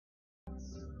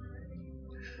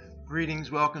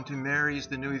Greetings, welcome to Mary's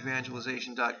the New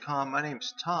Evangelization.com. My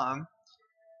name's Tom,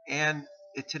 and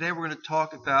today we're going to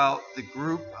talk about the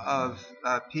group of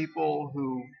people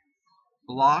who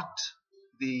blocked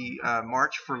the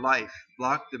March for Life,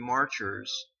 blocked the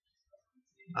marchers,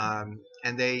 and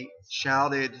they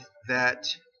shouted that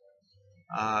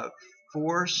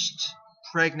forced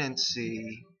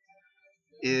pregnancy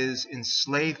is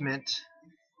enslavement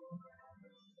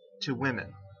to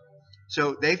women.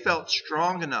 So they felt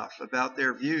strong enough about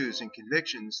their views and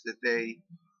convictions that they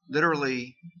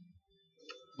literally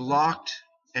blocked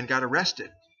and got arrested.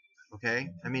 Okay,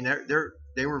 I mean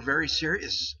they were very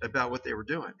serious about what they were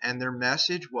doing, and their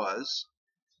message was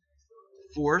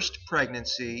forced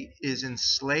pregnancy is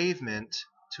enslavement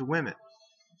to women.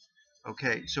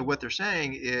 Okay, so what they're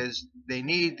saying is they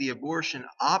need the abortion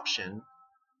option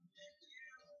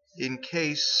in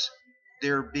case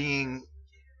they're being,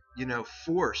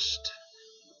 forced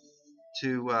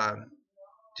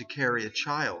to carry a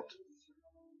child.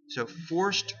 So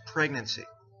forced pregnancy.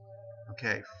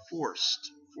 Okay,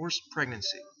 forced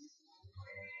pregnancy.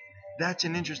 That's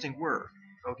an interesting word.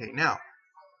 Okay, now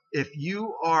if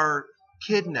you are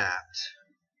kidnapped,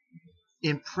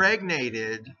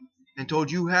 impregnated, and told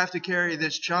you have to carry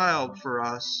this child for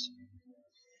us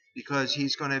because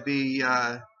he's going to be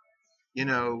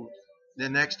the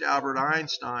next Albert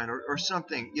Einstein or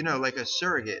something, like a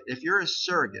surrogate. If you're a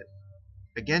surrogate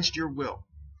against your will,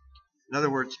 in other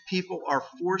words, people are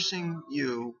forcing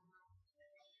you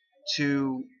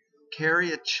to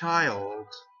carry a child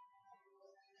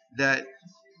that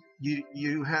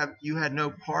you had no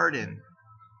part in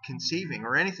conceiving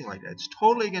or anything like that. It's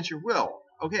totally against your will.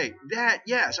 Okay, that,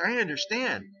 yes, I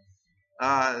understand.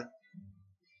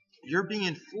 You're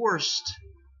being forced.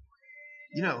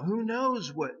 Who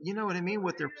knows what, what I mean,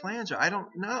 what their plans are. I don't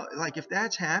know. Like, if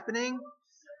that's happening,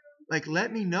 like,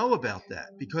 let me know about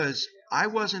that, because I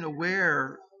wasn't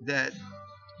aware that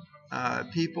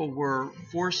people were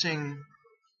forcing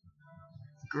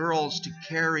girls to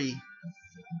carry,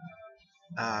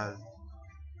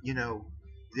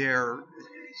 their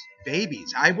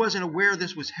babies. I wasn't aware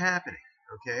this was happening.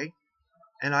 Okay,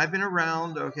 and I've been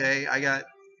around. Okay, I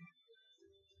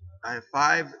have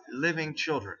 5 living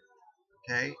children.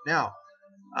 Okay, now,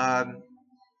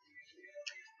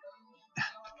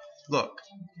 look.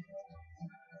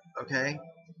 Okay,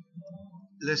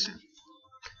 listen.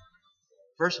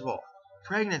 First of all,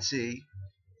 pregnancy,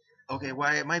 okay,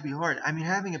 why it might be hard. I mean,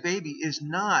 having a baby is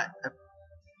not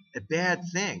a bad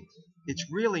thing. It's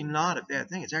really not a bad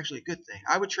thing. It's actually a good thing.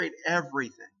 I would trade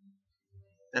everything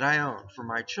that I own for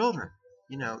my children.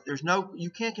 You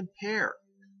can't compare.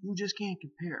 You just can't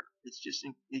compare. It's just,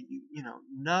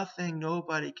 nothing,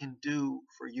 nobody can do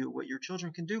for you what your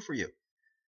children can do for you.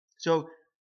 So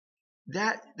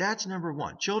that's number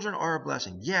one. Children are a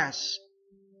blessing. Yes,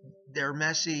 they're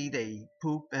messy, they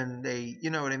poop, and they,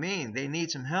 you know what I mean? They need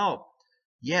some help.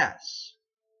 Yes,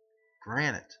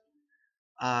 granted.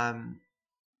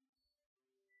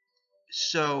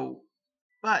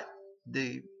 But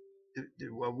the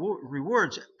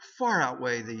rewards far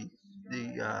outweigh the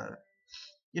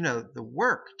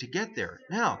work to get there.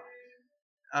 Now,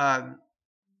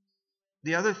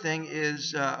 the other thing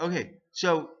is, okay,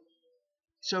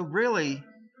 so really,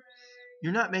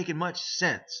 you're not making much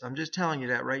sense. I'm just telling you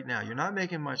that right now. You're not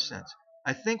making much sense.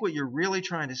 I think what you're really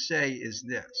trying to say is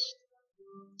this: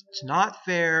 it's not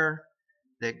fair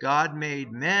that God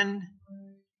made men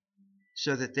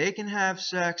so that they can have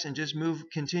sex and just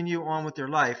continue on with their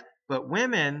life. But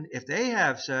women, if they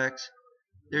have sex,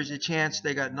 there's a chance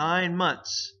they got 9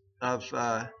 months of,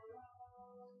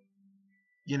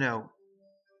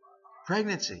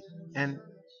 pregnancy.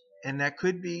 And that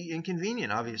could be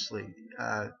inconvenient, obviously,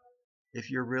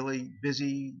 if you're really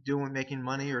busy making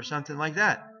money or something like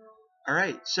that. All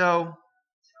right, so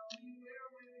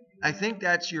I think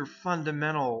that's your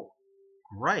fundamental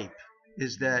gripe,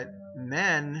 is that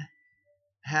men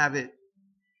have it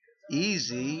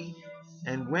easy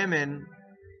and women,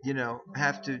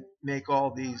 have to make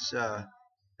all these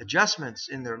adjustments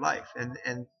in their life.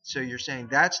 And so you're saying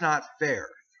that's not fair.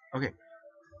 Okay,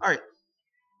 all right.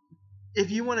 If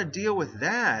you want to deal with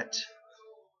that,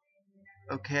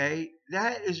 okay,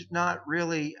 that is not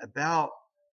really about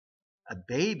a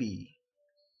baby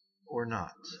or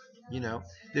not.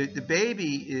 The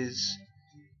baby is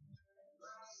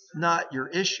not your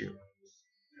issue.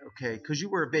 Okay, because you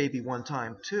were a baby one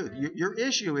time too. Your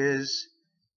issue is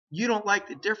you don't like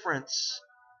the difference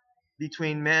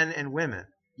between men and women.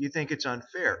 You think it's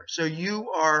unfair. So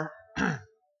you are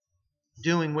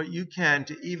doing what you can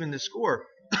to even the score.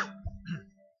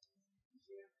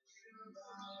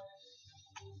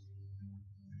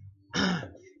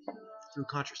 through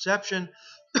contraception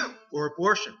or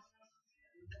abortion.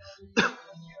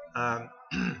 Um,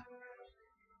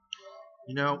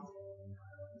 you know,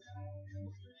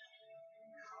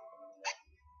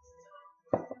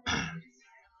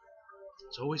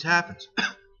 it always happens.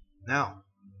 Now,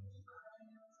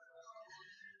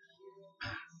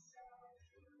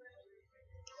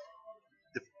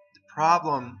 the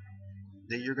problem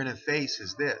that you're going to face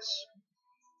is this: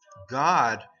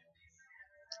 God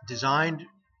designed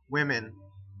women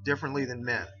differently than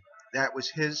men. That was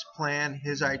his plan,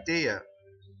 his idea.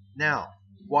 Now,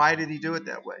 why did he do it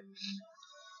that way?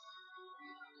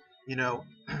 You know,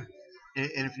 and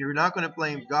if you're not going to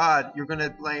blame God,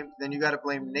 then you got to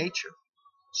blame nature.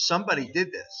 Somebody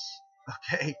did this,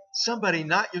 okay? Somebody,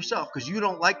 not yourself, because you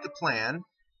don't like the plan,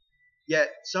 yet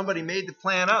somebody made the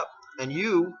plan up, and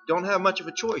you don't have much of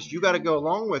a choice. You got to go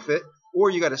along with it, or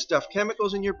you got to stuff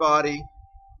chemicals in your body,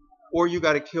 or you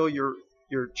got to kill your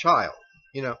child.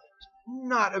 You know,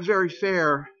 not a very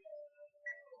fair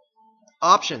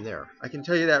option there. I can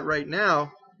tell you that right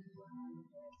now.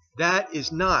 That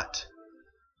is not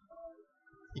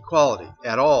equality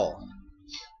at all.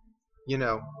 You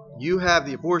know, you have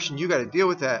the abortion, you got to deal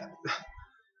with that.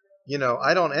 You know,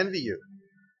 I don't envy you.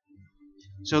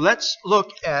 So let's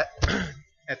look at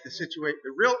at the situation,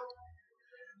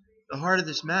 the heart of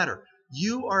this matter.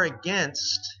 You are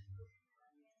against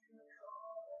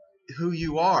who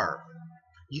you are.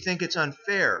 You think it's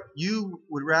unfair. You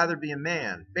would rather be a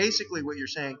man. Basically what you're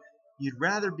saying, you'd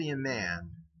rather be a man,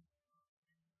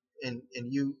 and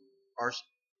you are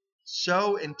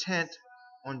so intent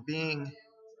on being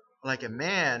like a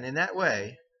man in that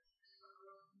way,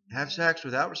 have sex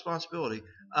without responsibility,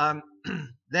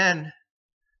 then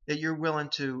that you're willing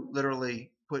to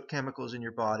literally put chemicals in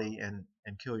your body and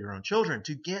kill your own children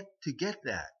to get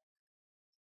that.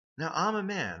 Now, I'm a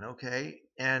man, okay,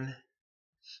 and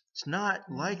it's not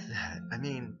like that. I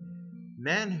mean,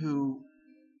 men who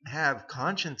have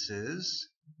consciences,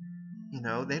 you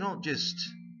know, they don't just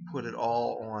put it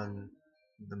all on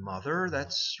the mother.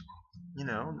 That's, you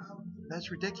know,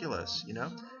 that's ridiculous, you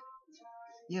know.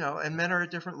 You know, and men are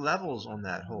at different levels on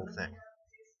that whole thing.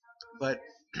 But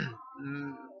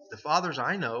the fathers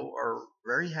I know are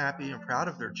very happy and proud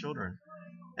of their children,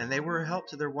 and they were a help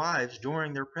to their wives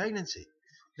during their pregnancy.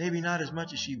 Maybe not as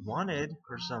much as she wanted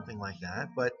or something like that,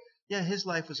 but yeah, his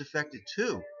life was affected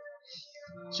too.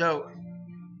 So,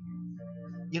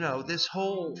 you know, this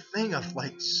whole thing of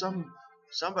like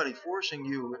somebody forcing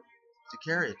you to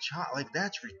carry a child, like,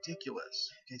 that's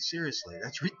ridiculous. Okay, seriously,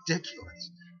 that's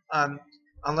ridiculous. Um,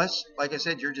 unless, like I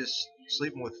said, you're just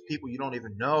sleeping with people you don't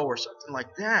even know or something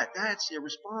like that. That's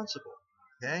irresponsible.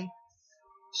 Okay?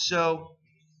 So,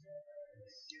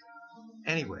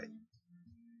 anyway,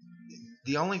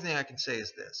 the only thing I can say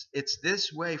is this: it's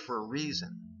this way for a reason.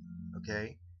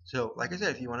 Okay? So, like I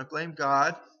said, if you want to blame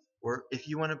God or if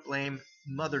you want to blame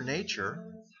Mother Nature,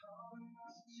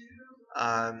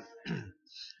 um,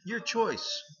 your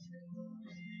choice.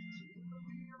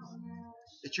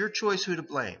 It's your choice who to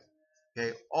blame.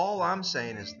 Okay? All I'm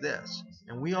saying is this,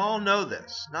 and we all know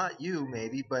this, not you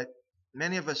maybe, but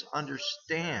many of us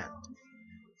understand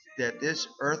that this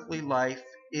earthly life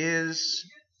is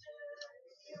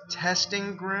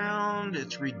testing ground,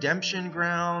 it's redemption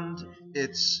ground.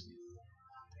 It's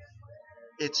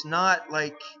not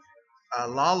like a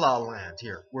la la land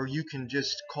here where you can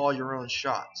just call your own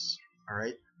shots. All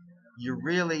right? You're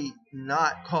really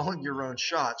not calling your own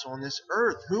shots on this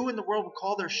earth. Who in the world would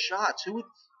call their shots?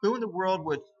 Who in the world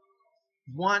would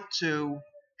want to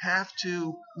have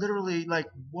to literally like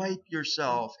wipe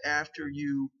yourself after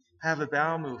you have a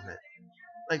bowel movement?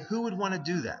 Like, who would want to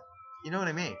do that? You know what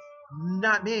I mean?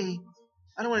 Not me.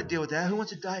 I don't want to deal with that. Who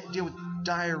wants to deal with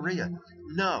diarrhea?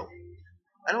 No.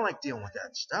 I don't like dealing with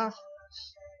that stuff.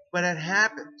 But it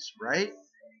happens, right?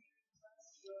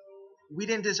 We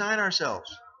didn't design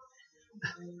ourselves.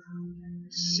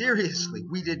 Seriously,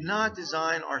 we did not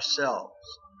design ourselves.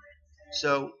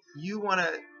 So you want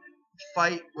to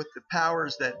fight with the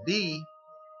powers that be,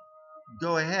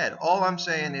 go ahead. All I'm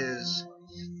saying is,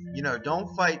 you know,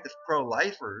 don't fight the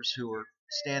pro-lifers who are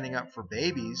standing up for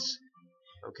babies,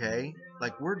 okay?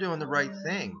 Like, we're doing the right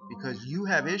thing. Because you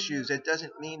have issues, that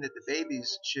doesn't mean that the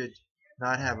babies should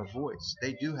not have a voice.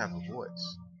 They do have a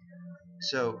voice.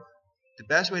 So the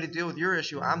best way to deal with your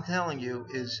issue, I'm telling you,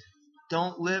 is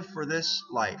don't live for this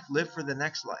life. Live for the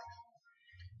next life.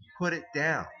 Put it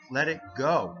down. Let it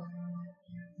go.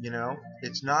 You know,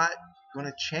 it's not going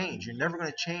to change. You're never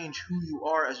going to change who you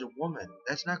are as a woman.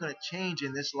 That's not going to change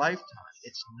in this lifetime.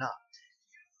 It's not.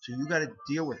 So you got to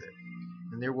deal with it.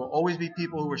 And there will always be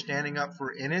people who are standing up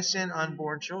for innocent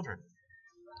unborn children.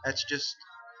 That's just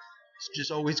It's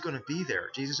just always going to be there.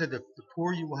 Jesus said the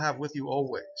poor you will have with you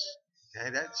always.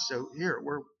 Okay, that's so here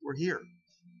we're here.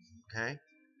 Okay.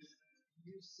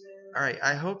 All right.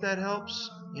 I hope that helps.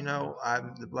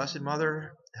 The Blessed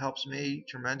Mother helps me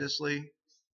tremendously.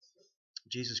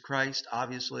 Jesus Christ,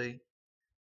 obviously,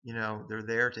 they're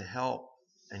there to help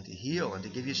and to heal and to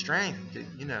give you strength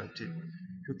to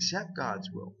accept God's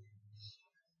will.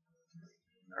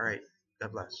 All right.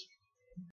 God bless.